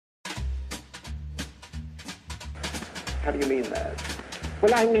How do you mean that?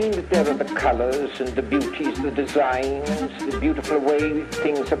 Well, I mean that there are the colors and the beauties, the designs, the beautiful way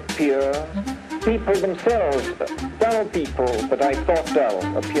things appear. People themselves, dull people, but I thought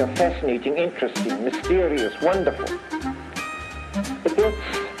dull, appear fascinating, interesting, mysterious, wonderful. But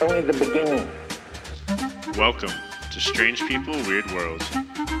that's only the beginning. Welcome to Strange People, Weird Worlds.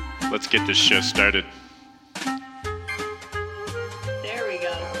 Let's get this show started. There we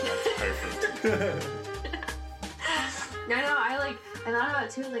go. Perfect. I thought about it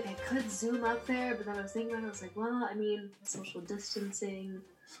too, like I could zoom up there, but then I was thinking about it, I was like, well, I mean, social distancing.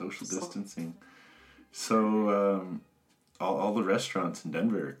 Social distancing. So, all the restaurants in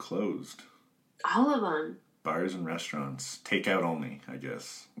Denver are closed. All of them. Bars and restaurants. Takeout only, I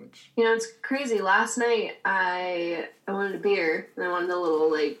guess. Which, you know, it's crazy. Last night, I wanted a beer, and I wanted a little,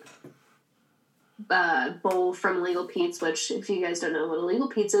 bowl from Legal Pete's, which, if you guys don't know what a Legal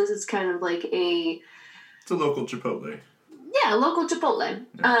Pete's is, it's kind of like it's a local Chipotle. Yeah, local Chipotle.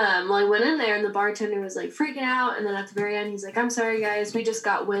 Yeah. Well, I went in there, and the bartender was, freaking out, and then at the very end, he's like, I'm sorry, guys, we just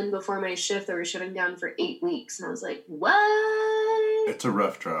got wind before my shift that we're shutting down for 8 weeks. And I was like, what? It's a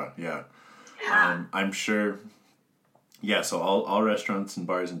rough draw, yeah. Yeah. I'm sure... Yeah, so all restaurants and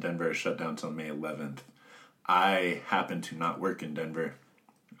bars in Denver are shut down until May 11th. I happen to not work in Denver.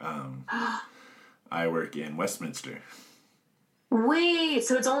 I work in Westminster. Wait,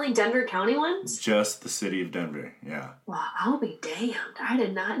 so it's only Denver County ones? Just the city of Denver, yeah. Wow, I'll be damned. I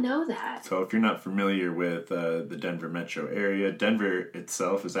did not know that. So if you're not familiar with the Denver metro area, Denver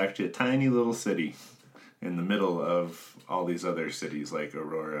itself is actually a tiny little city in the middle of all these other cities like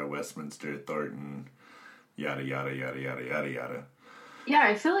Aurora, Westminster, Thornton, yada, yada, yada, yada, yada, yada. Yeah,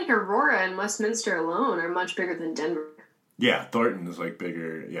 I feel like Aurora and Westminster alone are much bigger than Denver. Yeah, Thornton is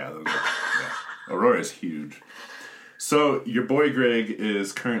bigger. Yeah, Aurora is huge. So, your boy Greg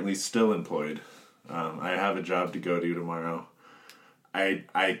is currently still employed. I have a job to go to tomorrow. I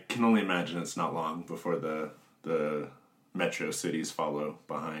can only imagine it's not long before the metro cities follow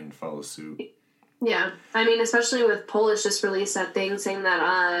suit. Yeah, I mean, especially with Polish just released that thing saying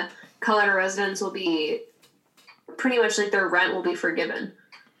that Colorado residents will be pretty much their rent will be forgiven.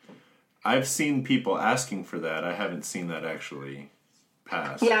 I've seen people asking for that. I haven't seen that actually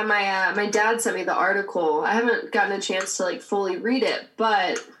pass. Yeah, my dad sent me the article. I haven't gotten a chance to fully read it,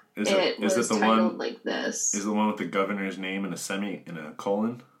 but is it the titled one like this. Is the one with the governor's name and a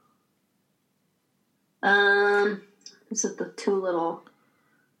colon? Is it the two little?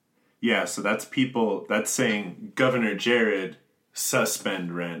 Yeah, so that's saying Governor Jared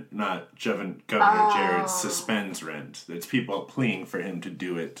suspend rent, not Governor Jared suspends rent. It's people pleading for him to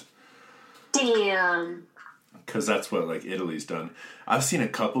do it. Damn. Because that's what Italy's done. I've seen a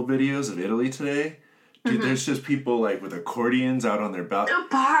couple videos of Italy today. Dude, there's just people with accordions out on their balcony.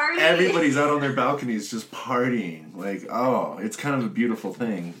 Party. Everybody's out on their balconies just partying. It's kind of a beautiful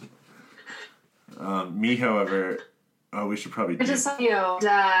thing. Me, however, we should probably. I just saw you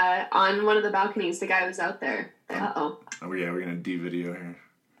on one of the balconies. The guy was out there. Oh yeah, we're gonna de-video here.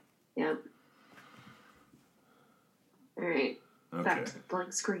 Yep. All right. Okay. Back to the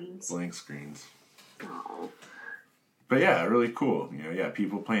blank screens. Blank screens. Oh. But yeah, really cool.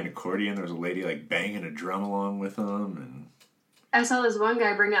 People playing accordion. There was a lady banging a drum along with them, and I saw this one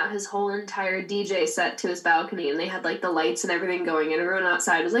guy bring out his whole entire DJ set to his balcony, and they had the lights and everything going, and everyone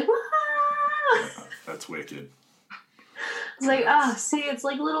outside was like, "Wah!" That's wicked. It's see, it's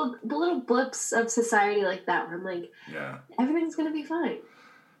little blips of society like that where I'm yeah, everything's gonna be fine.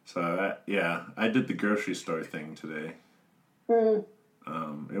 So I did the grocery store thing today.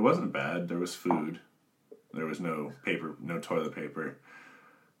 It wasn't bad. There was food. There was no toilet paper.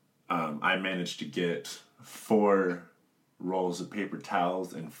 I managed to get 4 rolls of paper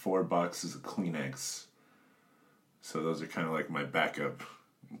towels and 4 boxes of Kleenex. So those are kind of my backup.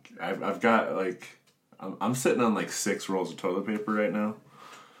 I've got I'm sitting on 6 rolls of toilet paper right now.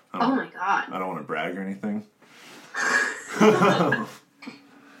 Oh my god. I don't want to brag or anything.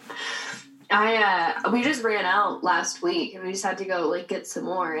 We just ran out last week, and we just had to go get some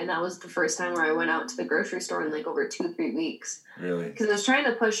more, and that was the first time where I went out to the grocery store in over 2-3 weeks. Really? Because I was trying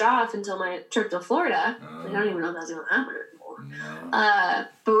to push off until my trip to Florida. I don't even know if that's going to happen anymore. No.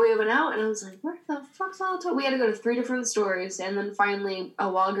 But we went out, and I was like, where the fuck's all the toilet? We had to go to 3 different stores, and then finally a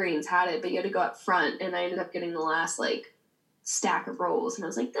Walgreens had it, but you had to go up front, and I ended up getting the last stack of rolls, and I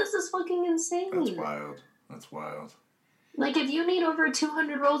was like, this is fucking insane. That's wild. If you need over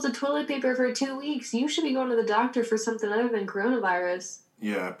 200 rolls of toilet paper for 2 weeks, you should be going to the doctor for something other than coronavirus.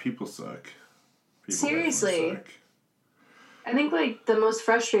 Yeah, people suck. Seriously. Suck. I think, the most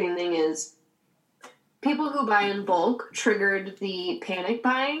frustrating thing is people who buy in bulk triggered the panic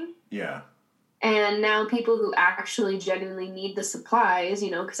buying. Yeah. And now people who actually genuinely need the supplies,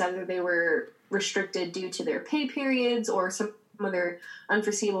 you know, because either they were restricted due to their pay periods or some other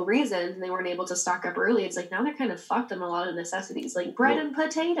unforeseeable reasons and they weren't able to stock up early, it's like now they're kind of fucked on a lot of necessities, like bread and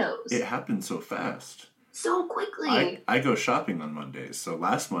potatoes. It happened so fast. So quickly. I go shopping on Mondays. So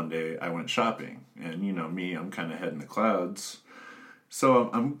last Monday I went shopping. And you know me, I'm kind of head in the clouds.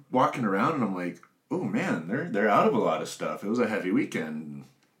 So I'm walking around and I'm like, oh man, they're out of a lot of stuff. It was a heavy weekend.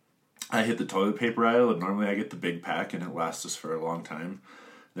 I hit the toilet paper aisle, and normally I get the big pack, and it lasts us for a long time.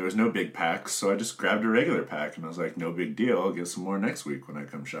 There was no big packs, so I just grabbed a regular pack, and I was like, no big deal, I'll get some more next week when I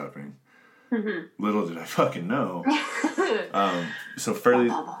come shopping. Mm-hmm. Little did I fucking know. So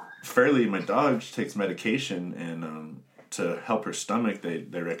Fairly, my dog, she takes medication, and to help her stomach, they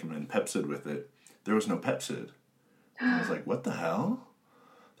recommend Pepcid with it. There was no Pepcid. I was like, what the hell?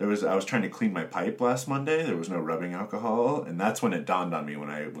 I was trying to clean my pipe last Monday. There was no rubbing alcohol. And that's when it dawned on me when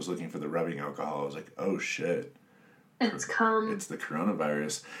I was looking for the rubbing alcohol. I was like, oh, shit. It's come. It's the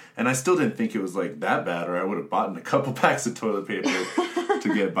coronavirus. And I still didn't think it was like that bad, or I would have bought a couple packs of toilet paper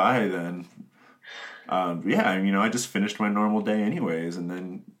to get by then. Yeah, you know, I just finished my normal day anyways. And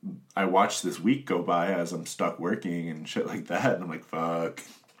then I watched this week go by as I'm stuck working and shit like that. And I'm like, fuck.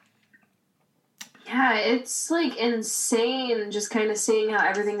 Yeah, it's like insane just kind of seeing how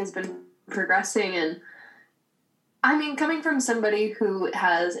everything has been progressing. And I mean, coming from somebody who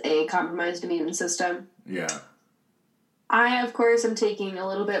has a compromised immune system. Yeah. I, of course, am taking a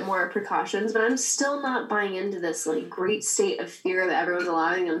little bit more precautions, but I'm still not buying into this like great state of fear that everyone's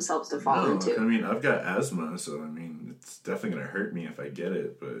allowing themselves to fall into. I mean, I've got asthma, so I mean, it's definitely going to hurt me if I get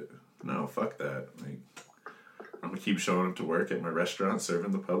it, but no, fuck that. Like, I'm going to keep showing up to work at my restaurant,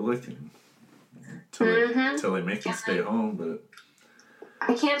 serving the public, and until they make me stay home, but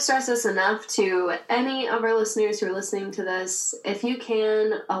I can't stress this enough to any of our listeners who are listening to this. If you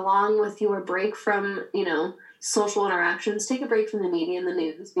can, along with your break from, you know, social interactions, take a break from the media and the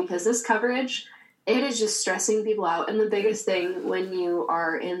news, because this coverage, it is just stressing people out. And the biggest thing when you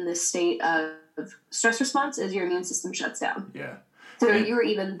are in this state of stress response is your immune system shuts down. Yeah. So you're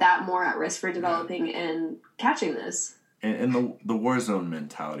even that more at risk for developing and catching this. And the war zone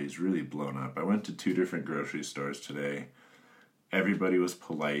mentality is really blown up. I went to 2 different grocery stores today. Everybody was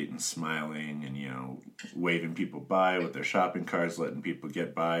polite and smiling and, you know, waving people by with their shopping carts, letting people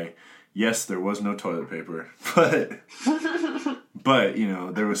get by. Yes, there was no toilet paper, but you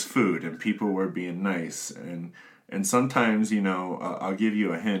know, there was food and people were being nice. And sometimes, you know, I'll give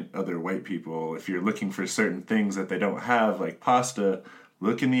you a hint, other white people, if you're looking for certain things that they don't have, like pasta,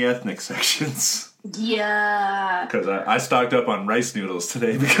 look in the ethnic sections. Yeah. Because I stocked up on rice noodles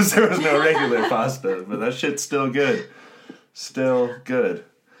today because there was no regular pasta, but that shit's still good. Still good.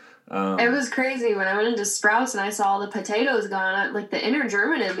 It was crazy when I went into Sprouts and I saw all the potatoes gone. Like the inner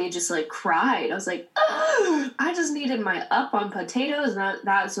German in me just like cried. I was like, oh, I just needed my up on potatoes, and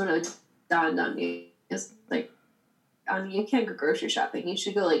that's when it dawned on me. It's like, I mean, you can't go grocery shopping. You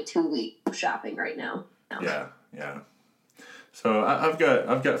should go like 2 week shopping right now. No. Yeah. So I've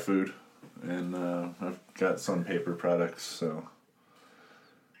got food, and I've got some paper products. So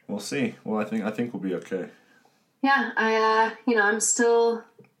we'll see. Well, I think we'll be okay. Yeah, I'm still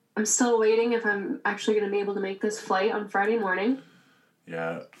waiting if I'm actually going to be able to make this flight on Friday morning.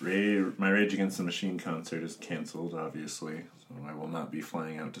 Yeah, my Rage Against the Machine concert is canceled, obviously, so I will not be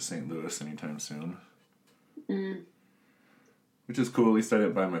flying out to St. Louis anytime soon. Which is cool. At least I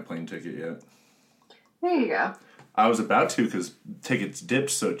didn't buy my plane ticket yet. There you go. I was about to, because tickets dipped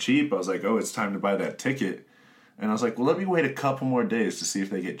so cheap. I was like, oh, it's time to buy that ticket. And I was like, well, let me wait a couple more days to see if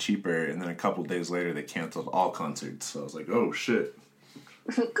they get cheaper. And then a couple days later, they canceled all concerts. So I was like, oh, shit.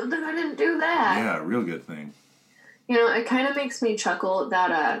 Good thing I didn't do that. Yeah, real good thing. You know, it kind of makes me chuckle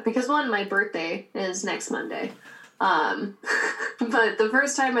that, because one, my birthday is next Monday. But the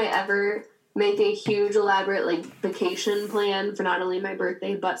first time I ever make a huge, elaborate, like, vacation plan for not only my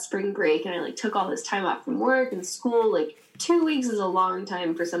birthday, but spring break, and I, like, took all this time off from work and school. Like, 2 weeks is a long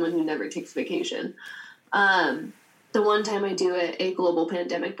time for someone who never takes vacation. The one time I do it, a global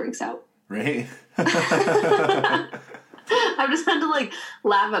pandemic breaks out. Right? I've just had to, like,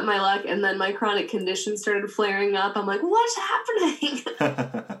 laugh at my luck, and then my chronic condition started flaring up. I'm like, what's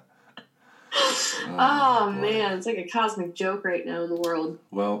happening? Oh man, it's like a cosmic joke right now in the world.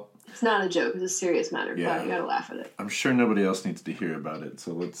 Well, it's not a joke, it's a serious matter, but you gotta laugh at it. I'm sure nobody else needs to hear about it,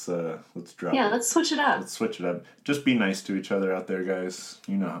 so let's drop it. Yeah, let's switch it up. Let's switch it up. Just be nice to each other out there, guys.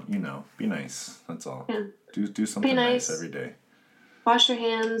 You know. Be nice. That's all. Yeah. Do something nice every day. Wash your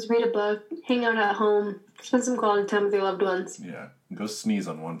hands, read a book, hang out at home, spend some quality time with your loved ones. Yeah. Go sneeze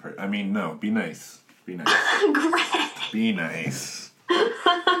on one person. I mean, no, be nice. Be nice. Great. Be nice.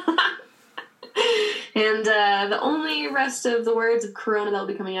 And the only rest of the words of Corona that will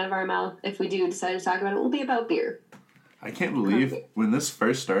be coming out of our mouth, if we do decide to talk about it, will be about beer. I can't believe when this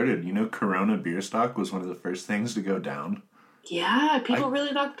first started, Corona beer stock was one of the first things to go down. Yeah, people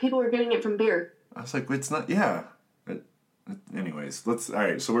really thought people were getting it from beer. I was like, it's not, yeah. Anyways, all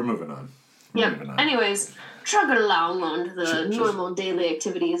right, so we're moving on. Yeah. Anyways, chugging along on to the normal daily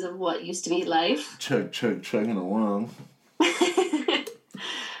activities of what used to be life. Chugging along.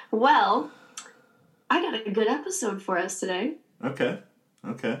 Well, I got a good episode for us today. Okay.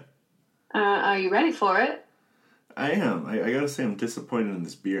 Are you ready for it? I am. I gotta say I'm disappointed in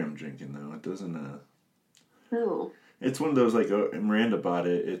this beer I'm drinking, though. It doesn't, Ooh. It's one of those, Miranda bought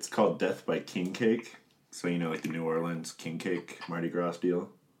it. It's called Death by King Cake. So, like the New Orleans King Cake Mardi Gras deal.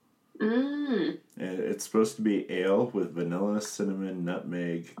 Mmm. It's supposed to be ale with vanilla, cinnamon,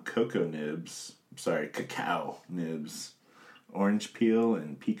 nutmeg, cacao nibs, orange peel,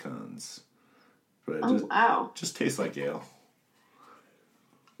 and pecans. But it just tastes like ale.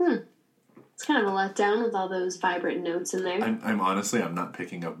 It's kind of a letdown with all those vibrant notes in there. I'm not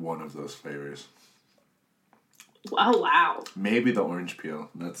picking up one of those flavors. Oh, wow. Maybe the orange peel.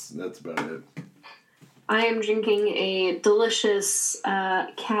 That's about it. I am drinking a delicious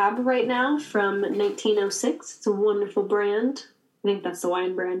Cab right now from 1906. It's a wonderful brand. I think that's the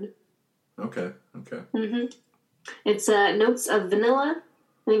wine brand. Okay. Mm-hmm. It's notes of vanilla.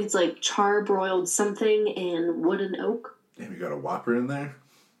 I think it's like char-broiled something and wooden oak. Damn, you got a Whopper in there?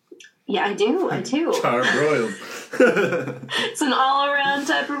 Yeah, I do. Char-broiled. It's an all-around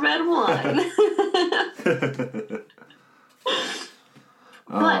type of red wine.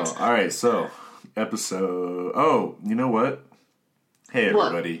 All right, so... episode... Oh, you know what? Hey,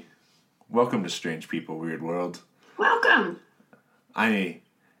 everybody. What? Welcome to Strange People, Weird World. Welcome. I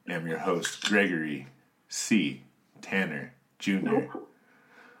am your host, Gregory C. Tanner Jr.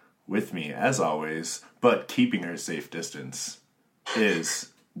 With me, as always, but keeping our safe distance,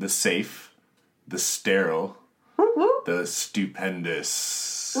 is the safe, the sterile, the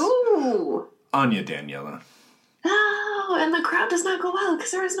stupendous Anya Daniela. Oh, and the crowd does not go well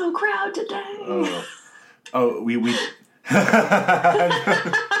because there is no crowd today. We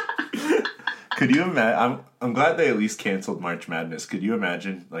Could you imagine? I'm glad they at least canceled March Madness. Could you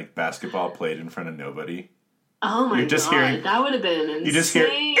imagine basketball played in front of nobody? Oh my god, that would have been insane. You just hear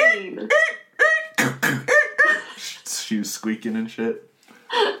shoes squeaking and shit.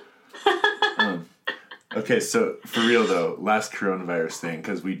 Okay, so for real though, last coronavirus thing,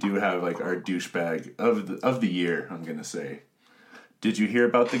 because we do have our douchebag of the year. I'm gonna say, did you hear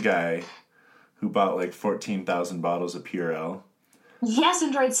about the guy who bought 14,000 bottles of Purell? Yes,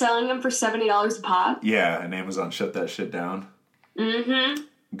 and tried selling them for $70 a pop. Yeah, and Amazon shut that shit down. Mm-hmm.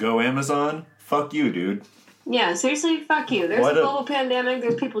 Go Amazon, fuck you, dude. Yeah, seriously, fuck you. There's a global pandemic.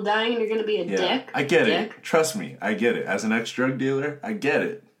 There's people dying, and you're gonna be a dick. I get it. Trust me, I get it. As an ex-drug dealer, I get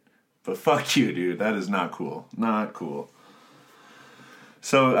it. But fuck you, dude. That is not cool. Not cool.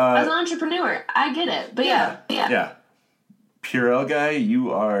 So, as an entrepreneur, I get it. But yeah. Purell guy,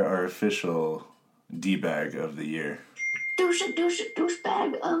 you are our official D-bag of the year.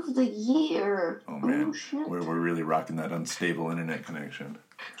 Douchebag of the year. Oh, man. Oh, shit. We're really rocking that unstable internet connection.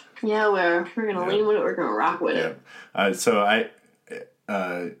 Yeah, we're gonna lean with it. We're gonna rock with it. So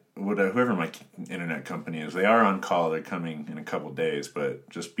whoever my internet company is, they are on call. They're coming in a couple days, but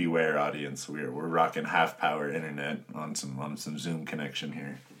just beware, audience. We're rocking half power internet on some Zoom connection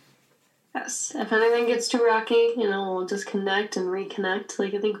here. Yes. If anything gets too rocky, we'll disconnect and reconnect,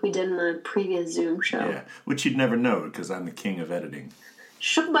 like I think we did in the previous Zoom show. Yeah, which you'd never know because I'm the king of editing.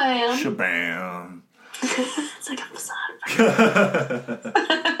 Shabam. Shabam. It's like a facade.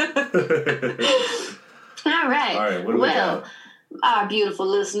 All right. What do we got? Our beautiful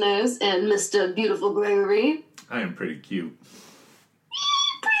listeners and Mr. Beautiful Gregory. I am pretty cute.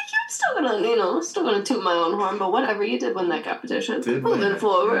 Still gonna toot my own horn, but whatever, you did win that competition. Moving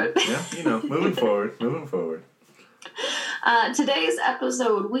forward. Yeah, moving forward. Today's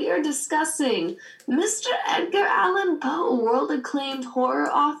episode, we are discussing Mr. Edgar Allan Poe, world-acclaimed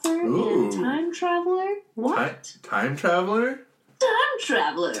horror author and time traveler. What? Time traveler?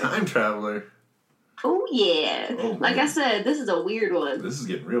 Time traveler. Oh, yeah. Oh, like I said, this is a weird one. This is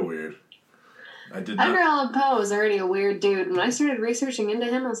getting real weird. Edgar Allan Poe is already a weird dude. When I started researching into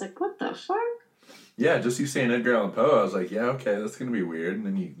him, I was like, what the fuck? Yeah, just you saying Edgar Allan Poe, I was like, yeah, okay, that's going to be weird. And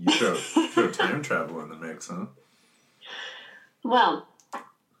then you throw time travel in the mix, huh? Well,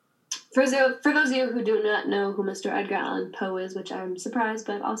 for those of you who do not know who Mr. Edgar Allan Poe is, which I'm surprised,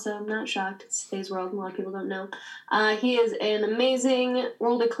 but also I'm not shocked. It's today's world, and a lot of people don't know. He is an amazing,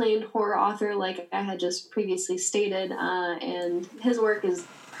 world-acclaimed horror author, like I had just previously stated, and his work is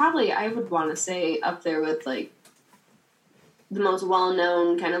probably, I would want to say, up there with, like, the most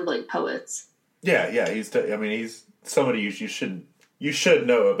well-known kind of, like, poets. Yeah, he's somebody you should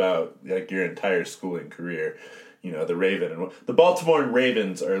know about, like, your entire schooling career. You know, the Raven. And the Baltimore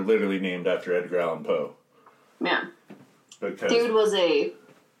Ravens are literally named after Edgar Allan Poe. Yeah. Because, Dude was a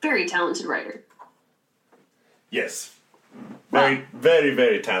very talented writer. yes. Very, very,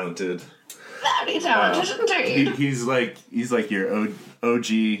 very talented. Very talented indeed. He's like your OG,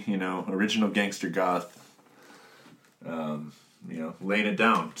 you know, original gangster goth. You know, laying it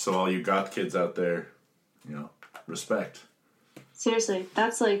down. So all you goth kids out there, you know, respect. Seriously,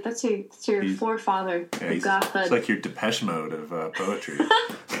 that's your forefather of gothhood. It's like your Depeche Mode of poetry.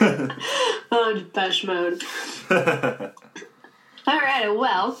 Oh, Depeche Mode. Alright,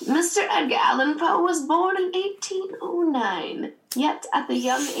 well, Mr. Edgar Allan Poe was born in 1809. Yet, at the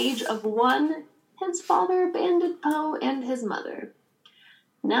young age of 1, his father abandoned Poe and his mother.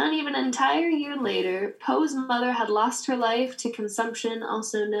 Not even an entire year later, Poe's mother had lost her life to consumption,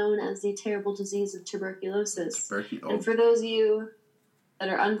 also known as the terrible disease of tuberculosis. And for those of you that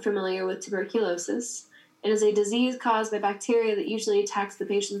are unfamiliar with tuberculosis, it is a disease caused by bacteria that usually attacks the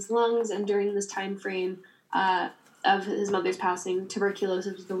patient's lungs, and during this time frame of his mother's passing,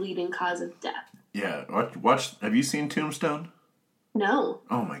 tuberculosis was the leading cause of death. Yeah, watch. Have you seen Tombstone? No.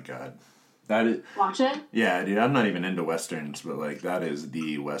 Oh my god. That is, watch it? Yeah, dude, I'm not even into westerns, but like that is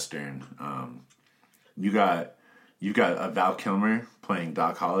the western. You've got a Val Kilmer playing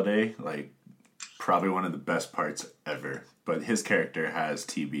Doc Holliday, like probably one of the best parts ever. But his character has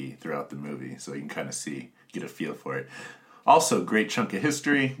TB throughout the movie, so you can kind of get a feel for it. Also, great chunk of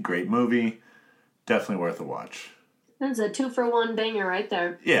history, great movie, definitely worth a watch. That's a 2-for-1 banger right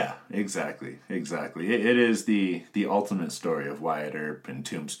there. Yeah, exactly. It is the ultimate story of Wyatt Earp and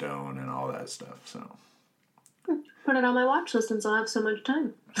Tombstone and all that stuff. So put it on my watch list since I'll have so much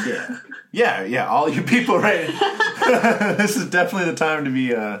time. Yeah. All you people, right? This is definitely the time to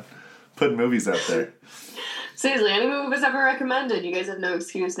be putting movies out there. Seriously, any movie was ever recommended, you guys have no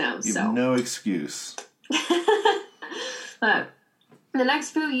excuse now. You have no excuse. But the next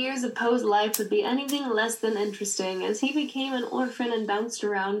few years of Poe's life would be anything less than interesting, as he became an orphan and bounced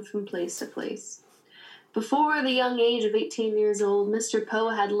around from place to place. Before the young age of 18 years old, Mr. Poe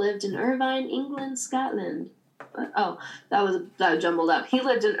had lived in Irvine, England, Scotland. That was jumbled up. He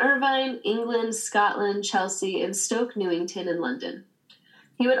lived in Irvine, England, Scotland, Chelsea, and Stoke Newington in London.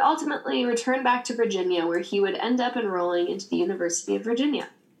 He would ultimately return back to Virginia, where he would end up enrolling into the University of Virginia.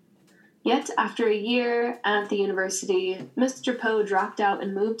 Yet, after a year at the university, Mr. Poe dropped out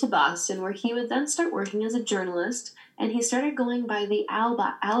and moved to Boston, where he would then start working as a journalist, and he started going by the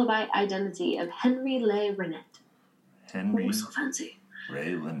alibi identity of Henry Le Rennet. Henry so fancy.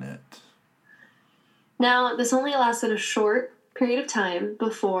 Ray Lynette. Now, this only lasted a short period of time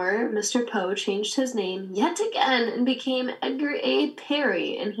before Mr. Poe changed his name yet again and became Edgar A.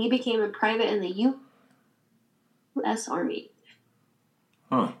 Perry, and he became a private in the U.S. Army.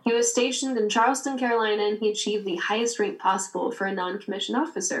 Huh. He was stationed in Charleston, Carolina, and he achieved the highest rank possible for a non-commissioned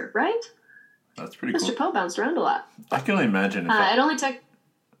officer, right? That's pretty cool. Mr. Poe bounced around a lot. I can only imagine if it only took...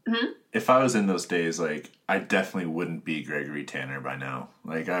 If I was in those days, like, I definitely wouldn't be Gregory Tanner by now.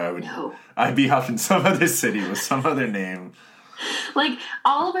 Like, I'd be off in some other city with some other name. Like,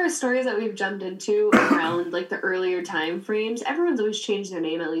 all of our stories that we've jumped into around, like, the earlier time frames, everyone's always changed their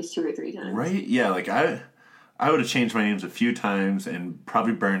name at least 2 or 3 times. Right? Yeah, like, I would have changed my names a few times and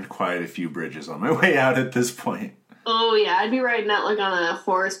probably burned quite a few bridges on my way out at this point. Oh, yeah. I'd be riding out, like, on a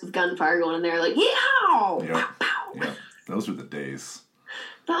horse with gunfire going in there, like, yeehaw! Yep. Pow, pow. Yeah. Those were the days.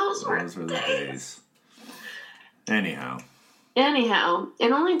 Those were the days. Anyhow,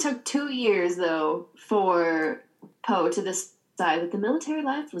 it only took 2 years, though, for Poe to decide that the military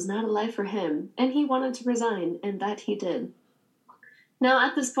life was not a life for him, and he wanted to resign, and that he did. Now,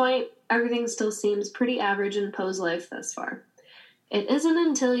 at this point, everything still seems pretty average in Poe's life thus far. It isn't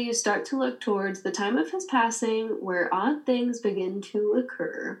until you start to look towards the time of his passing where odd things begin to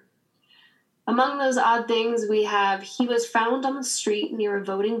occur. Among those odd things, we have he was found on the street near a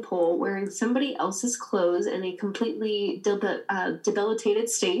voting poll wearing somebody else's clothes in a completely debilitated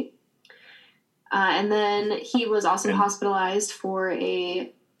state. And then he was also hospitalized for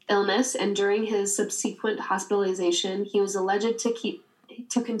a illness, and during his subsequent hospitalization, he was alleged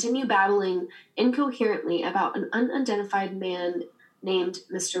to continue babbling incoherently about an unidentified man named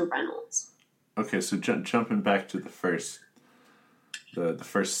Mr. Reynolds. Okay, so jumping back to the first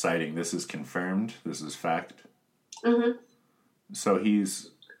sighting, this is confirmed. This is fact. Mm-hmm. So he's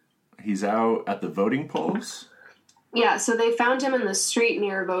out at the voting polls. Yeah, so they found him in the street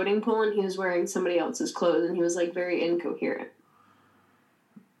near a voting poll, and he was wearing somebody else's clothes, and he was, like, very incoherent.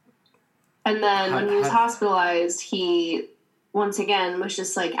 And then when he was hospitalized, he once again was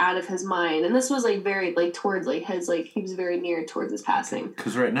just like out of his mind. And this was like very like towards like his like he was very near towards his passing.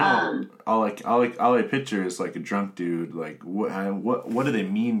 Because right now, all I picture is like a drunk dude. Like what do they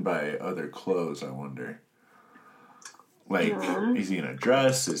mean by other clothes? I wonder. Like, is he in a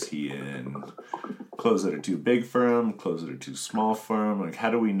dress? Is he in clothes that are too big for him? Clothes that are too small for him? Like, how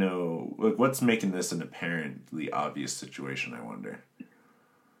do we know? Like, what's making this an apparently obvious situation, I wonder?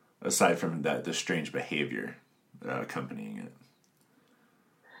 Aside from that, the strange behavior accompanying it.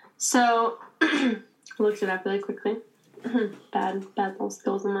 So, looked it up really quickly. bad little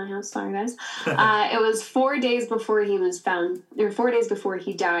skills in my house. Sorry, guys. It was 4 days before he was found, or 4 days before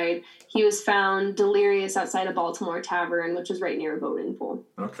he died. He was found delirious outside a Baltimore tavern, which is right near a voting pool.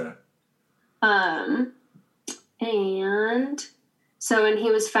 Okay. And he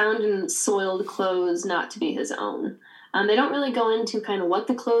was found in soiled clothes, not to be his own. They don't really go into kind of what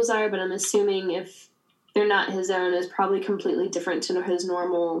the clothes are, but I'm assuming if they're not his own, it's probably completely different to his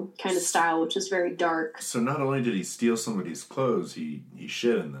normal kind of style, which is very dark. So not only did he steal somebody's clothes, he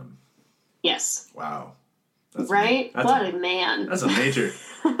shit in them. Yes. Wow. Right? What a man. That's a major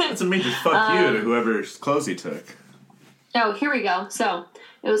fuck you to whoever's clothes he took. Oh, here we go. So,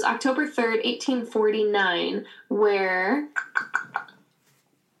 it was October 3rd, 1849, where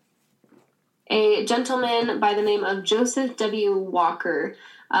a gentleman by the name of Joseph W. Walker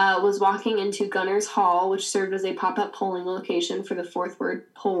was walking into Gunners Hall, which served as a pop-up polling location for the Fourth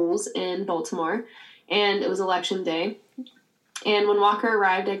Ward polls in Baltimore, and it was election day. And when Walker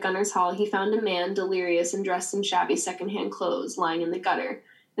arrived at Gunners Hall, he found a man delirious and dressed in shabby secondhand clothes lying in the gutter.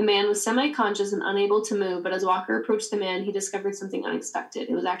 The man was semi-conscious and unable to move, but as Walker approached the man, he discovered something unexpected.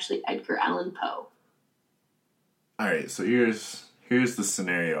 It was actually Edgar Allan Poe. All right, so here's the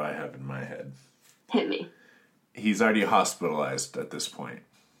scenario I have in my head. Hit me. He's already hospitalized at this point.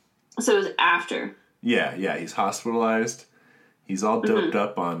 So it was after. Yeah, he's hospitalized. He's all doped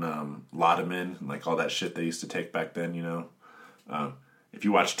up on Laudanum and like all that shit they used to take back then, you know. If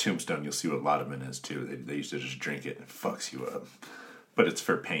you watch Tombstone, you'll see what Laudanum is too. They used to just drink it and it fucks you up. But it's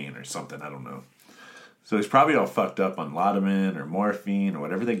for pain or something, I don't know. So he's probably all fucked up on Laudanum or morphine or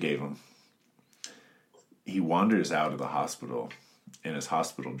whatever they gave him. He wanders out of the hospital in his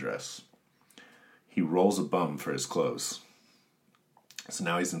hospital dress. He rolls a bum for his clothes. So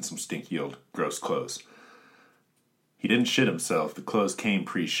now he's in some stinky old gross clothes. He didn't shit himself. The clothes came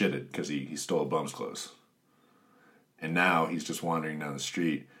pre-shitted because he stole a bum's clothes. And now he's just wandering down the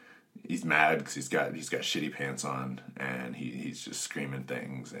street. He's mad because he's got shitty pants on, and he's just screaming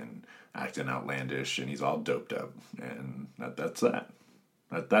things and acting outlandish, and he's all doped up. And that's that.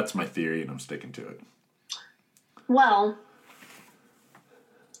 That's my theory, and I'm sticking to it. Well,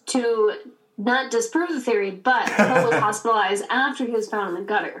 to not disprove the theory, but Poe was hospitalized after he was found in the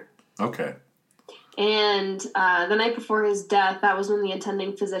gutter. Okay. And the night before his death, that was when the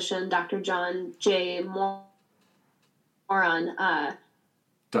attending physician, Dr. John J. Moran,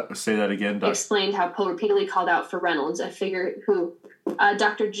 say that again. Explained how Poe repeatedly called out for Reynolds, a figure who,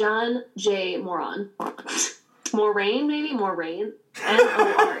 Dr. John J. Moran. Moraine, maybe? Moraine.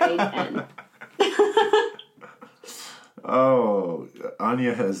 Moran. Oh,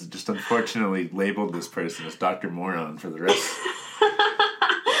 Anya has just unfortunately labeled this person as Dr. Moron for the rest.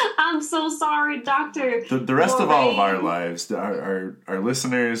 I'm so sorry, Dr. The rest of all of our lives, our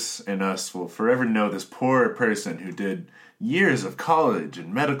listeners and us will forever know this poor person who did years of college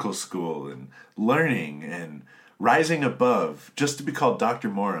and medical school and learning and rising above just to be called Dr.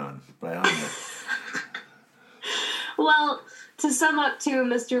 Moron by Anya. Well, to sum up to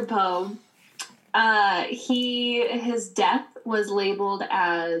Mr. Poe, his death was labeled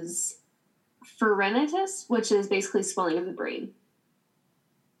as pharyngitis, which is basically swelling of the brain.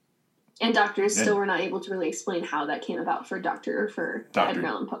 And doctors still were not able to really explain how that came about for Edgar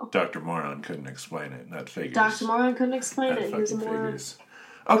Allan Poe. Dr. Moron couldn't explain it. That figures. Dr. Moron couldn't explain it. He was a moron.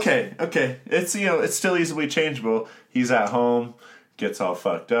 Okay. It's it's still easily changeable. He's at home, gets all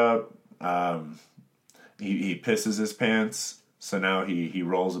fucked up. He pisses his pants. So now he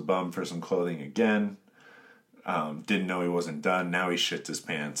rolls a bum for some clothing again. Didn't know he wasn't done. Now he shits his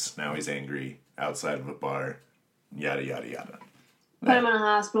pants. Now he's angry outside of a bar. Yada, yada, yada. Put him in a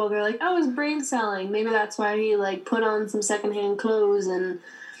hospital. They're like, oh, his brain selling. Maybe that's why he put on some secondhand clothes and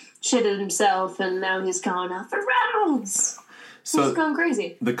shitted himself, and now he's calling out for Reynolds. So he's going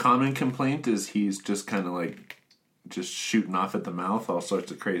crazy. The common complaint is he's just kind of just shooting off at the mouth, all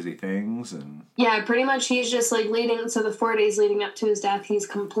sorts of crazy things, and yeah, pretty much he's just leading. So the 4 days leading up to his death, he's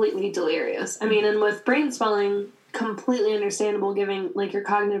completely delirious. I mean, and with brain swelling, completely understandable given, like, your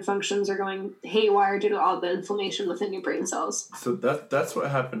cognitive functions are going haywire due to all the inflammation within your brain cells. So that's what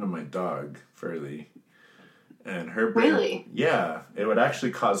happened to my dog, Furley. And her brain... Really? Yeah. It would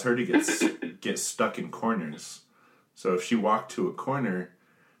actually cause her to get stuck in corners. So if she walked to a corner,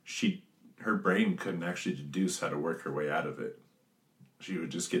 her brain couldn't actually deduce how to work her way out of it. She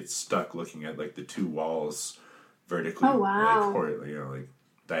would just get stuck looking at, like, the two walls vertically. Oh, wow. Like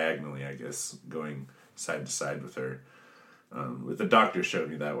diagonally, I guess, going side to side with her. The doctor showed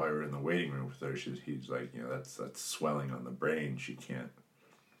me that while we were in the waiting room with her. He's like, that's swelling on the brain. She can't.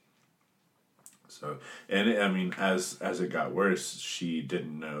 So, and I mean, as it got worse, she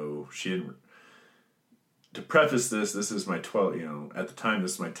didn't know. To preface this is my 12. At the time,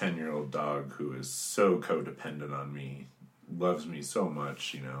 this is my 10-year-old dog who is so codependent on me, loves me so much.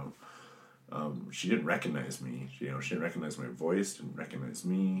 She didn't recognize me. She didn't recognize my voice. Didn't recognize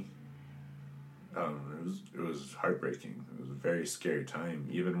me. It was heartbreaking. It was a very scary time.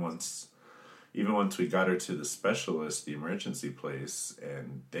 Even once we got her to the specialist, the emergency place,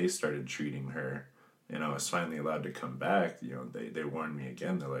 and they started treating her, and I was finally allowed to come back. They warned me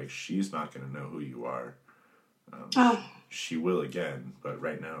again. They're like, she's not going to know who you are. She will again, but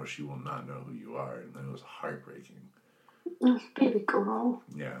right now she will not know who you are, and that was heartbreaking. Baby girl.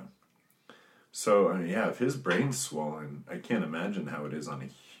 Yeah. So if his brain's swollen, I can't imagine how it is on a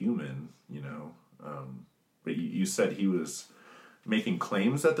human. But you said he was making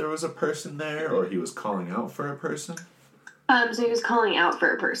claims that there was a person there, or he was calling out for a person? So he was calling out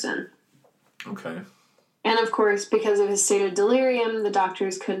for a person. Okay. And of course, because of his state of delirium, the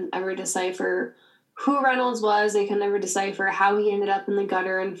doctors couldn't ever decipher who Reynolds was. They could never decipher how he ended up in the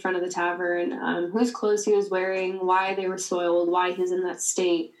gutter in front of the tavern, whose clothes he was wearing, why they were soiled, why he's in that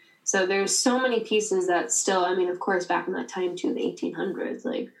state. So there's so many pieces that still, of course, back in that time, too, the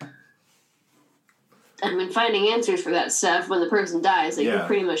 1800s, finding answers for that stuff when the person dies, you're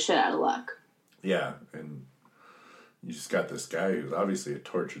pretty much shit out of luck. Yeah, and you just got this guy who's obviously a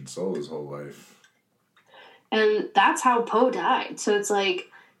tortured soul his whole life. And that's how Poe died. So it's like,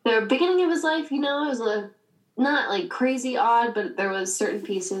 the beginning of his life, it was not, crazy odd, but there was certain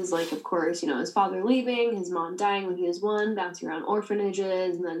pieces, of course, his father leaving, his mom dying when he was 1, bouncing around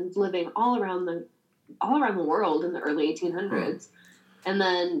orphanages, and then living all around the world in the early 1800s. And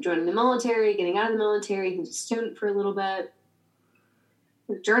then joining the military, getting out of the military. He was a student for a little bit.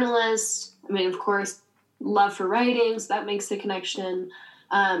 He was a journalist. Of course, love for writing, so that makes the connection.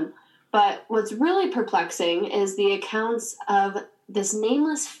 But what's really perplexing is the accounts of this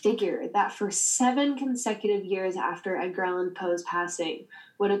nameless figure that for 7 consecutive years after Edgar Allan Poe's passing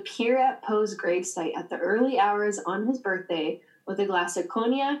would appear at Poe's gravesite at the early hours on his birthday with a glass of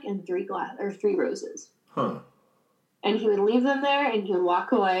cognac and 3 roses. Huh. And he would leave them there, and he would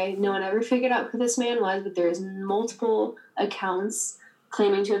walk away. No one ever figured out who this man was, but there's multiple accounts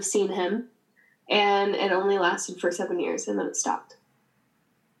claiming to have seen him. And it only lasted for 7 years, and then it stopped.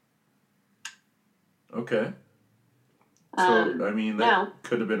 Okay. So, that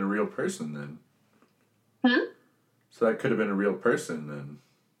could have been a real person then. So that could have been a real person then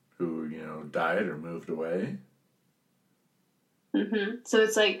who, died or moved away. So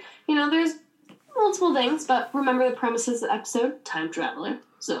it's there's multiple things, but remember the premises of the episode, time traveler.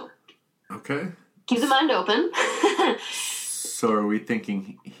 So, okay. Keep the mind open. So are we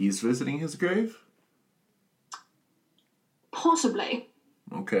thinking he's visiting his grave? Possibly.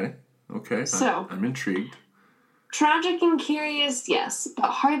 Okay. So, I'm intrigued. Tragic and curious, yes, but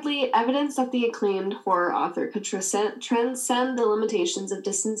hardly evidence that the acclaimed horror author could transcend the limitations of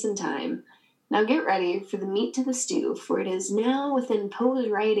distance and time. Now get ready for the meat to the stew, for it is now within Poe's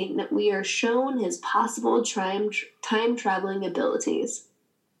writing that we are shown his possible time-traveling abilities.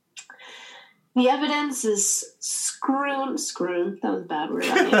 The evidence is screwn, that was a bad word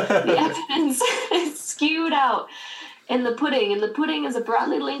on me. The evidence is skewed out in the pudding, and the pudding is a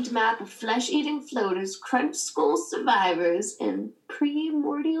broadly linked map of flesh-eating floaters, crunch skull survivors, and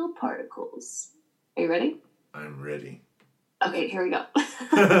primordial particles. Are you ready? I'm ready. Okay, here we go.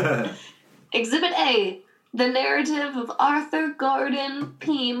 Exhibit A, the narrative of Arthur Gordon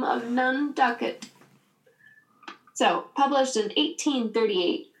Pym of Nantucket. So, published in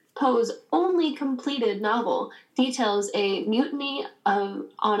 1838, Poe's only completed novel details a mutiny on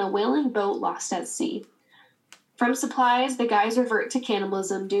a whaling boat lost at sea. From supplies, the guys revert to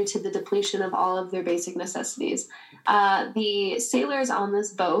cannibalism due to the depletion of all of their basic necessities. The sailors on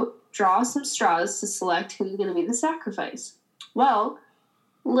this boat draw some straws to select who's going to be the sacrifice. Well,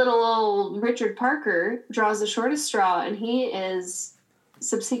 little old Richard Parker draws the shortest straw, and he is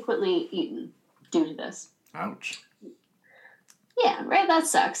subsequently eaten due to this. Ouch. Yeah, right? That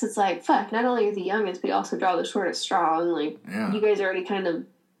sucks. It's like, fuck, not only are the youngest, but you also draw the shortest straw, and, like, you guys already kind of,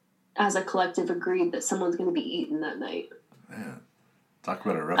 as a collective, agreed that someone's going to be eaten that night. Yeah. Talk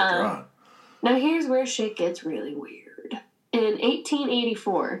about a rough draw. Now, here's where shit gets really weird. In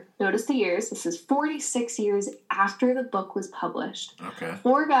 1884, notice the years, this is 46 years after the book was published. Okay.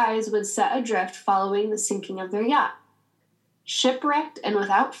 4 guys would set adrift following the sinking of their yacht. Shipwrecked and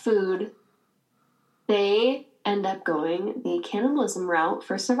without food, they end up going the cannibalism route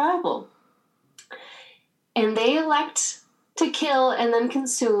for survival. And they elect to kill and then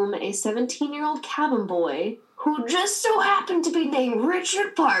consume a 17-year-old cabin boy who just so happened to be named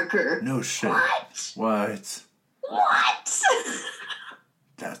Richard Parker. No shit. What?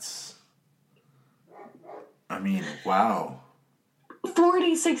 That's... I mean, wow.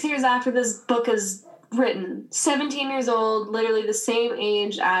 46 years after this book is written, 17 years old, literally the same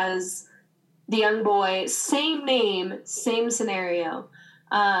age as the young boy, same name, same scenario.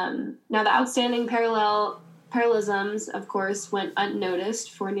 Now, the outstanding parallelisms, of course, went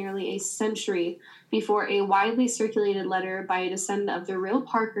unnoticed for nearly a century before a widely circulated letter by a descendant of the real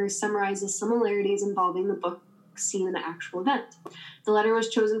Parker summarizes similarities involving the book scene in the actual event. The letter was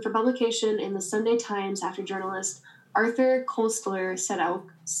chosen for publication in the Sunday Times after journalist Arthur Koestler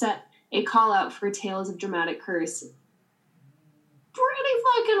set a call out for tales of dramatic curse. Pretty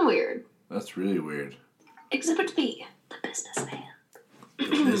fucking weird. That's really weird. Exhibit B, the businessman.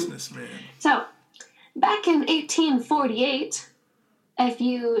 The businessman. So, back in 1848, if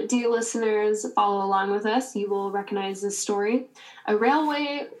you, dear listeners, follow along with us, you will recognize this story. A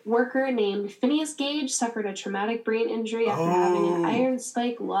railway worker named Phineas Gage suffered a traumatic brain injury after having an iron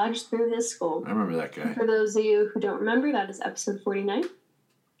spike lodged through his skull. I remember that guy. For those of you who don't remember, that is episode 49.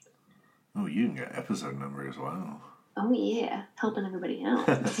 Oh, you can get episode numbers, wow. Oh yeah, helping everybody out.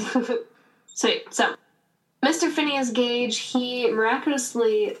 Sweet. So, Mr. Phineas Gage, he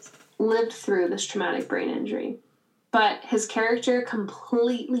miraculously lived through this traumatic brain injury, but his character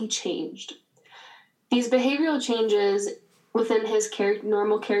completely changed. These behavioral changes within his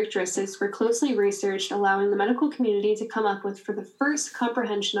normal characteristics were closely researched, allowing the medical community to come up with for the first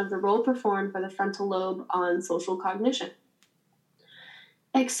comprehension of the role performed by the frontal lobe on social cognition.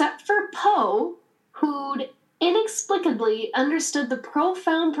 Except for Poe, who'd inexplicably understood the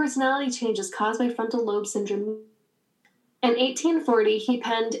profound personality changes caused by frontal lobe syndrome. In 1840, he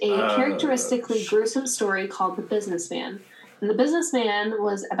penned a characteristically gruesome story called The Businessman. And The Businessman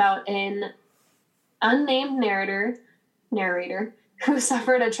was about an unnamed narrator who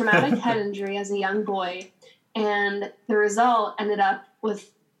suffered a traumatic head injury as a young boy, and the result ended up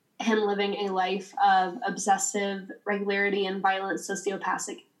with him living a life of obsessive regularity and violent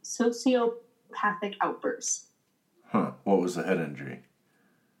sociopathic outbursts. Huh. What was the head injury?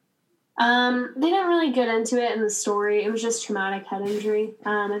 They didn't really get into it in the story. It was just traumatic head injury.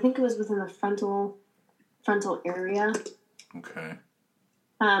 I think it was within the frontal area. Okay.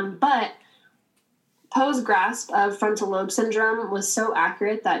 But Poe's grasp of frontal lobe syndrome was so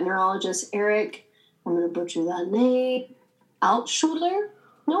accurate that neurologist Eric, I'm going to butcher that name, Altschuler?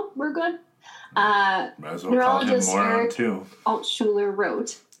 Nope, we're good. Might as well neurologist call him moron Eric too. Altschuler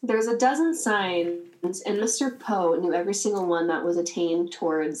wrote, "There's a dozen signs, and Mr. Poe knew every single one that was attained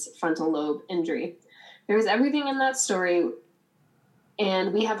towards frontal lobe injury. There was everything in that story,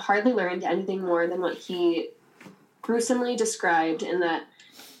 and we have hardly learned anything more than what he gruesomely described in that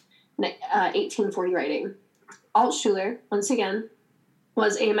 1840 writing." Altschuler, once again,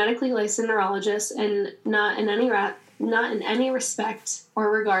 was a medically licensed neurologist and not in any respect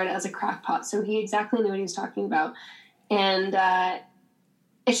or regard as a crackpot, so he exactly knew what he was talking about. And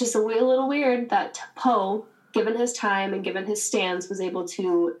it's just a little weird that Poe, given his time and given his stance, was able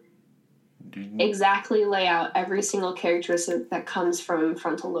to exactly lay out every single characteristic that comes from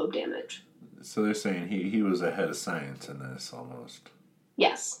frontal lobe damage. So they're saying he was ahead of science in this, almost.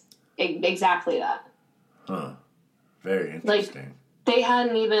 Yes, exactly that. Huh. Very interesting. Like, they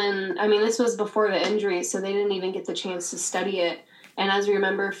hadn't even, this was before the injury, so they didn't even get the chance to study it. And as we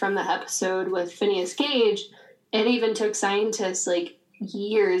remember from the episode with Phineas Gage, it even took scientists,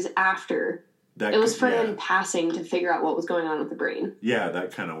 years after. It was for them passing to figure out what was going on with the brain. Yeah,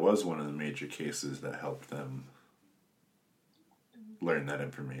 that kind of was one of the major cases that helped them learn that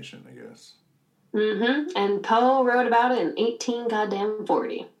information, I guess. Mm-hmm. And Poe wrote about it in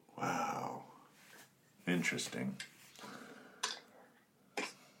 1840. Wow. Interesting.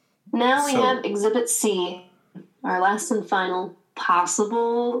 Now we have Exhibit C, our last and final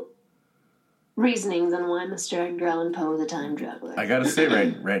possible reasonings on why Mr. Edgar Allan Poe is a time traveler. I gotta say,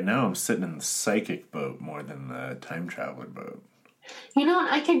 right now I'm sitting in the psychic boat more than the time traveler boat. You know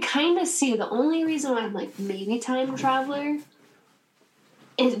what? I could kind of see the only reason why I'm maybe time traveler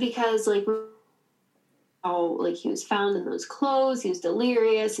is because, like, how, like, he was found in those clothes, he was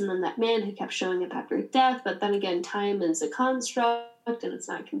delirious, and then that man who kept showing up after death, but then again, time is a construct, and it's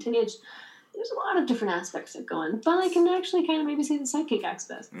not continuous. There's a lot of different aspects that go on, but I can actually kind of maybe see the psychic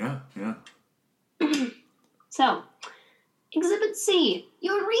aspect. Yeah. So, Exhibit C,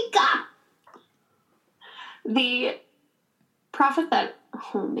 Eureka! The prophet that,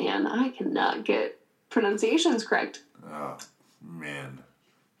 oh man, I cannot get pronunciations correct. Oh, man.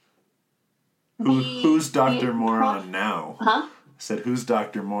 Who's Dr. Moron now? Huh? I said, who's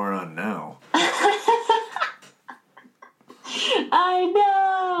Dr. Moron now? I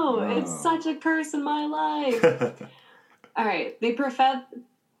know! Oh. It's such a curse in my life. Alright, the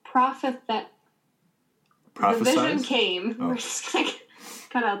prophet that... Prophesized? The vision came... Oh. We're just gonna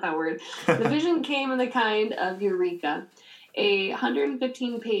cut out that word. The vision came in the kind of Eureka, a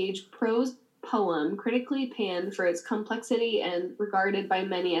 115-page prose poem critically panned for its complexity and regarded by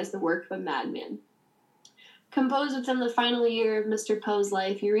many as the work of a madman. Composed within the final year of Mr. Poe's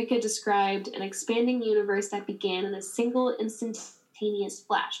life, Eureka described an expanding universe that began in a single instantaneous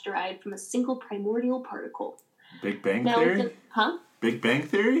flash derived from a single primordial particle. Big Bang Theory? Big Bang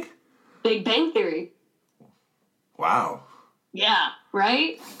Theory? Big Bang Theory. Wow. Yeah,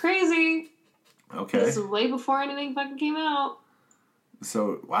 right? Crazy. Okay. This was way before anything fucking came out.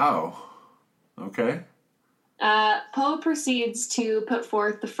 So, wow. Okay. Poe proceeds to put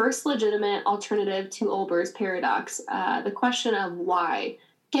forth the first legitimate alternative to Olber's paradox, the question of why.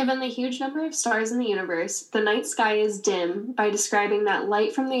 Given the huge number of stars in the universe, the night sky is dim, by describing that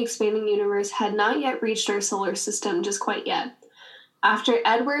light from the expanding universe had not yet reached our solar system just quite yet. After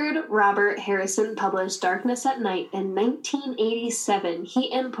Edward Robert Harrison published Darkness at Night in 1987,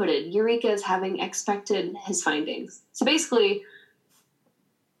 he inputted Eureka as having expected his findings. So basically,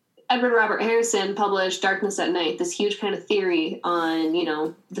 Edward Robert Harrison published Darkness at Night, this huge kind of theory on,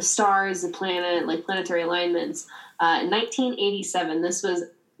 the stars, the planet, like planetary alignments. In 1987, this was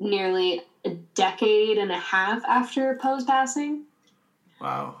nearly a decade and a half after Poe's passing.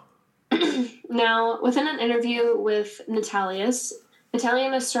 Wow. Now, within an interview with Natalius,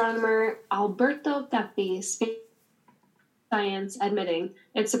 Italian astronomer Alberto Tappi speaks science, admitting,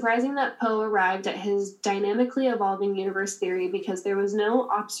 it's surprising that Poe arrived at his dynamically evolving universe theory because there was no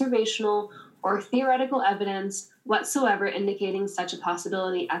observational or theoretical evidence whatsoever indicating such a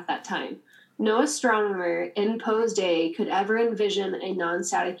possibility at that time. No astronomer in Poe's day could ever envision a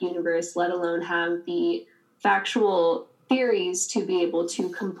non-static universe, let alone have the factual theories to be able to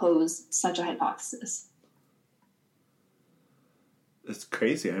compose such a hypothesis. It's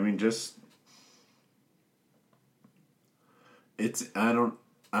crazy. I mean, I don't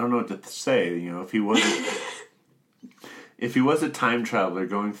know what to say. If he was a time traveler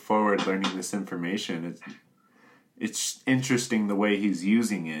going forward, learning this information, it's interesting the way he's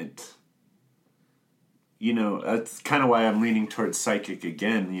using it. That's kind of why I'm leaning towards psychic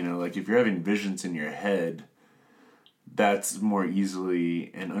again. Like if you're having visions in your head, that's more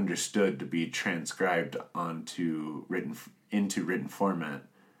easily and understood to be transcribed into written format.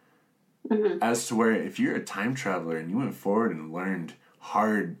 Mm-hmm. As to where if you're a time traveler and you went forward and learned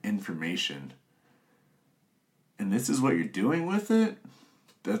hard information, and this is what you're doing with it,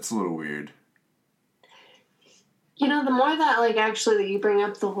 that's a little weird. The more that, actually that you bring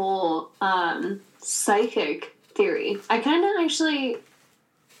up the whole psychic theory, I think I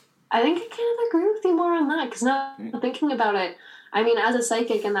kind of agree with you more on that, because now thinking about it, I mean, as a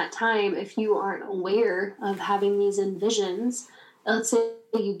psychic in that time, if you aren't aware of having these visions, let's say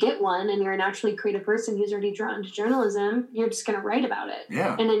you get one and you're a naturally creative person who's already drawn to journalism, you're just going to write about it.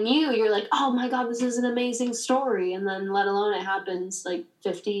 Yeah. And then you're like, oh my God, this is an amazing story. And then let alone it happens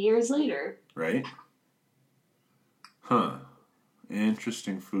 50 years later. Right. Huh.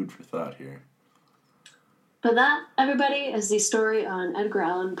 Interesting food for thought here. But that, everybody, is the story on Edgar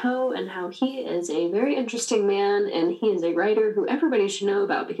Allan Poe and how he is a very interesting man, and he is a writer who everybody should know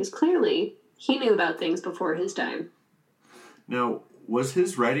about because clearly he knew about things before his time. Now, was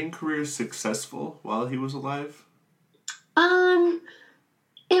his writing career successful while he was alive?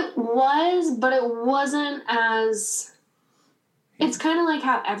 It was, but it wasn't as... It's kind of like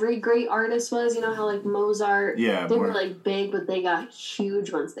how every great artist was, how Mozart, they were big, but they got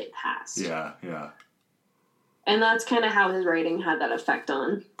huge once they passed. Yeah. And that's kind of how his writing had that effect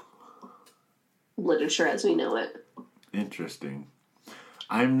on literature as we know it. Interesting.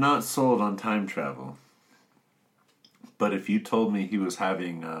 I'm not sold on time travel. But if you told me he was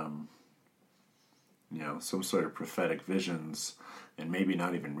having, some sort of prophetic visions and maybe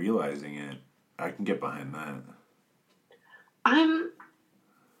not even realizing it, I can get behind that. I'm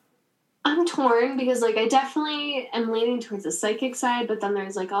I'm torn because, like, I definitely am leaning towards the psychic side, but then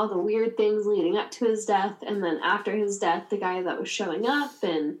there's, like, all the weird things leading up to his death, and then after his death, the guy that was showing up,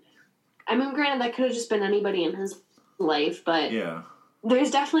 and, I mean, granted, that could have just been anybody in his life, but Yeah.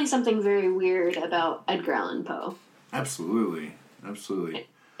 there's definitely something very weird about Edgar Allan Poe. Absolutely. Absolutely.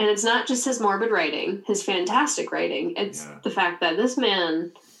 And it's not just his morbid writing, his fantastic writing, it's the fact that this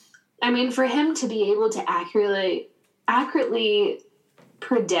man, I mean, for him to be able to accurately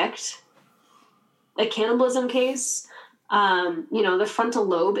predict a cannibalism case, the frontal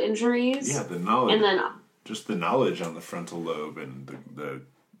lobe injuries. Yeah, the knowledge. And then just the knowledge on the frontal lobe and the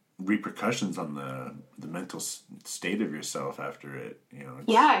repercussions on the mental state of yourself after it.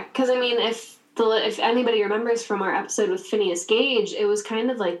 Yeah, because I mean, if anybody remembers from our episode with Phineas Gage, it was kind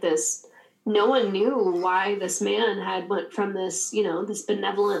of like this. No one knew why this man had went from this, this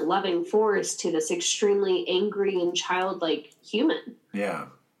benevolent, loving force to this extremely angry and childlike human. Yeah.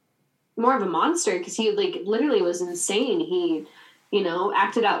 More of a monster because he literally was insane. He,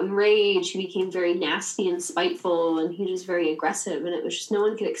 acted out in rage. He became very nasty and spiteful, and he was very aggressive. And it was just no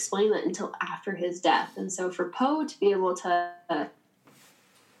one could explain that until after his death. And so for Poe to be able to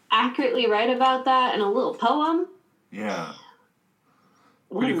accurately write about that in a little poem, yeah,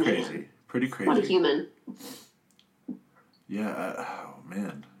 pretty crazy. Pretty crazy. What a human. Yeah. Oh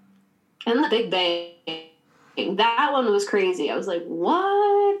man. And the Big Bang. That one was crazy. I was like,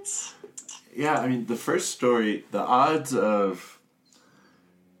 what? Yeah, I mean, the first story, the odds of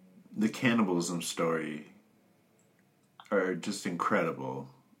the cannibalism story are just incredible.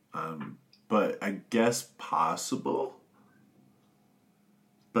 But I guess possible.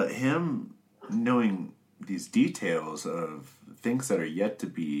 But him knowing these details of things that are yet to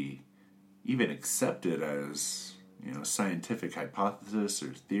be even accepted as, scientific hypothesis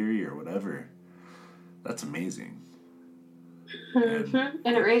or theory or whatever, that's amazing. Mm-hmm.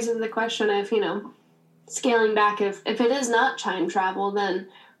 And it raises the question of, scaling back, if it is not time travel, then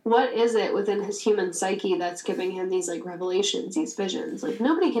what is it within his human psyche that's giving him these, revelations, these visions?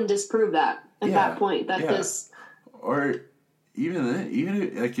 Nobody can disprove that at that point. Or even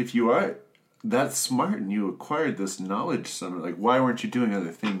if you are that smart and you acquired this knowledge, why weren't you doing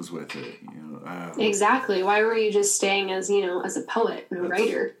other things with it? Exactly. Why were you just staying as a poet and a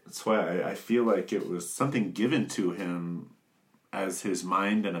writer? That's why I feel like it was something given to him as his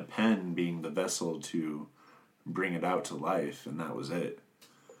mind and a pen being the vessel to bring it out to life, and that was it.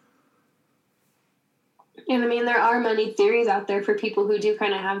 And I mean, there are many theories out there for people who do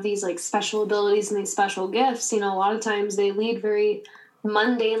kind of have these special abilities and these special gifts. A lot of times they lead very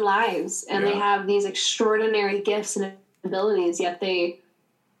mundane lives and they have these extraordinary gifts and abilities, yet they,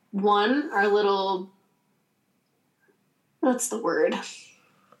 are a little, what's the word?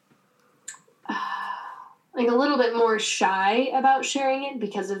 A little bit more shy about sharing it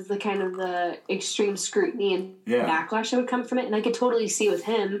because of the kind of the extreme scrutiny and backlash that would come from it. And I could totally see with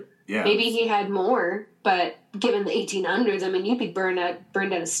him, maybe he had more, but given the 1800s, I mean, you'd be burned at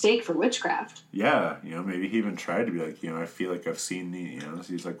a stake for witchcraft. Yeah, maybe he even tried to be like, I feel like I've seen the, so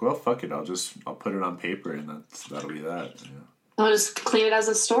he's like, well, fuck it, I'll put it on paper and that'll be that. I'll just claim it as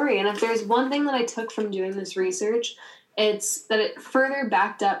a story. And if there's one thing that I took from doing this research, it's that it further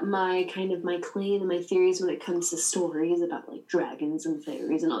backed up my claim and my theories when it comes to stories about dragons and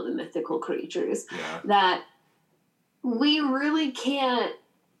fairies and all the mythical creatures. Yeah. That we really can't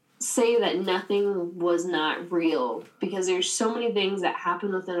say that nothing was not real because there's so many things that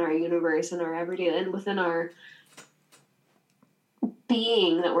happen within our universe and our everyday and within our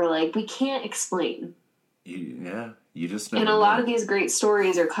being that we're we can't explain. You just never know. A lot of these great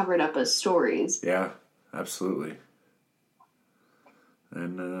stories are covered up as stories. Yeah, absolutely.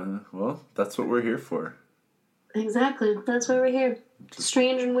 And, that's what we're here for. Exactly. That's why we're here. Just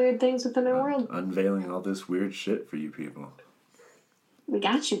strange and weird things within our world. Unveiling all this weird shit for you people. We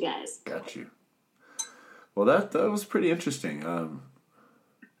got you guys. Got you. Well, that was pretty interesting. I'm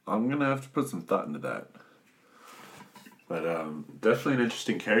going to have to put some thought into that. But definitely an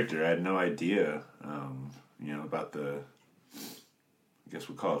interesting character. I had no idea, about I guess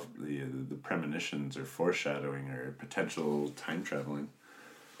we'll call it the premonitions or foreshadowing or potential time traveling.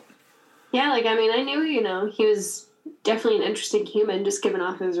 Yeah, I knew, he was definitely an interesting human just given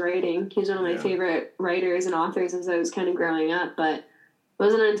off his writing. He was one of my favorite writers and authors as I was kind of growing up, but it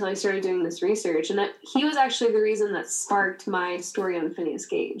wasn't until I started doing this research. And he was actually the reason that sparked my story on Phineas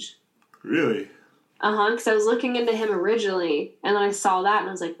Gage. Really? Because I was looking into him originally, and then I saw that, and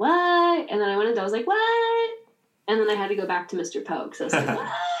I was like, what? And then I went into I was like, what? And then I had to go back to Mr. Poe, because I was like,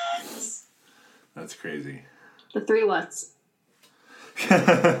 what? That's crazy. The three whats.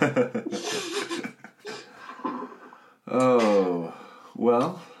 Oh,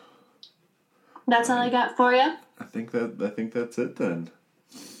 well, That's all I got for you. I think that's it then.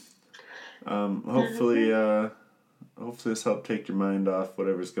 Hopefully this helped take your mind off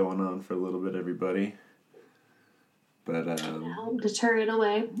whatever's going on for a little bit, everybody. But Help deter it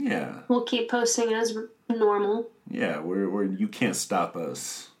away. Yeah. We'll keep posting as normal. Yeah, we're you can't stop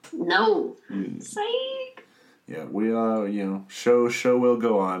us. No. Psych. Yeah, we show will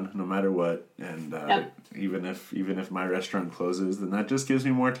go on no matter what, and Yep. even if my restaurant closes, then that just gives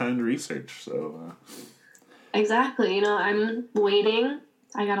me more time to research. So Exactly. I'm waiting.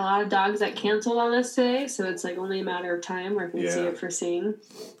 I got a lot of dogs that canceled on us today, so it's like only a matter of time where I can see it for seeing.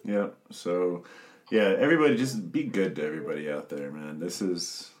 Yeah. So yeah, everybody just be good to everybody out there, man. This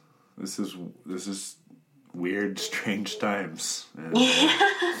is weird, strange times. And,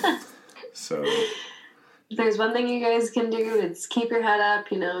 so if there's one thing you guys can do, it's keep your head up,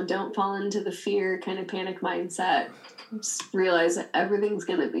 don't fall into the fear kind of panic mindset. Just realize that everything's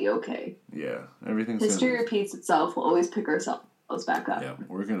going to be okay. Yeah, everything's History repeats itself. We'll always pick ourselves back up. Yeah,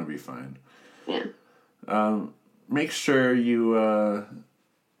 we're going to be fine. Yeah. Make sure you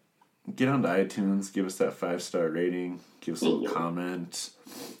get onto iTunes, give us that 5-star rating, give us a little comment.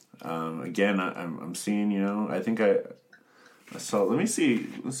 Again, I'm seeing, I think I saw, let's see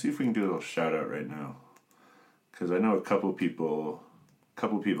if we can do a little shout out right now. Because I know a couple people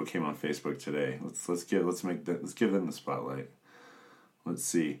came on Facebook today. Let's give them the spotlight. Let's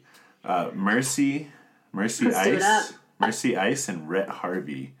see. Mercy Ice and Rhett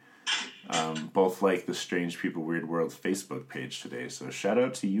Harvey both like the Strange People Weird World Facebook page today. So shout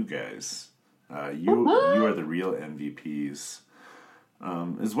out to you guys. You are the real MVPs.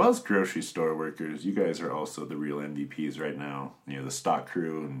 As well as grocery store workers, you guys are also the real MVPs right now. The stock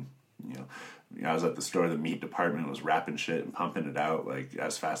crew, and I was at the store. The meat department was wrapping shit and pumping it out like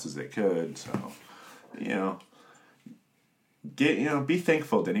as fast as they could. So, be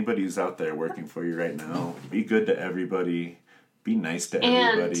thankful to anybody who's out there working for you right now. Be good to everybody. Be nice to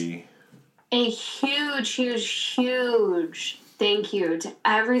everybody. A huge, huge, huge thank you to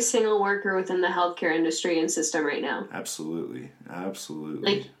every single worker within the healthcare industry and system right now. Absolutely.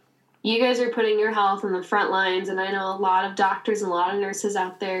 Like, you guys are putting your health on the front lines, and I know a lot of doctors and a lot of nurses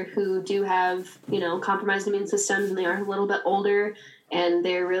out there who do have, compromised immune systems, and they are a little bit older, and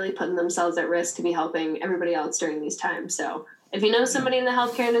they're really putting themselves at risk to be helping everybody else during these times. So if you know somebody in the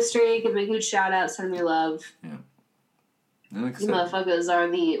healthcare industry, give them a huge shout out, send them your love. Yeah. You motherfuckers are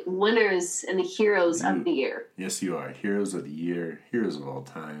the winners and the heroes of the year. Yes, you are. Heroes of the year. Heroes of all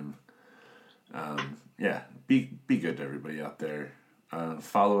time. Be good to everybody out there.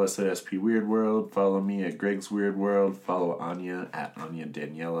 Follow us at SP Weird World. Follow me at Greg's Weird World. Follow Anya at Anya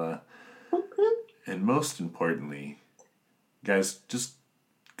Daniela. And most importantly, guys, just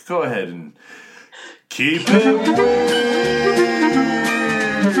go ahead and keep it weird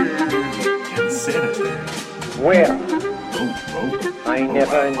and sanitary. Well, I Oh,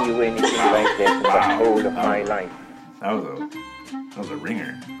 never wow. knew anything like this in the whole of my life. That was a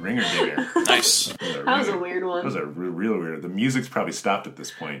ringer digger. Nice. That was a weird one. That was a real weird. The music's probably stopped at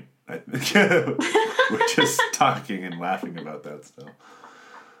this point. We're just talking and laughing about that still.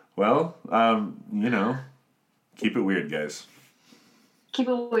 Well, keep it weird, guys. Keep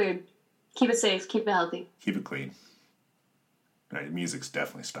it weird. Keep it safe. Keep it healthy. Keep it clean. All right, the music's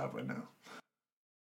definitely stopped right now.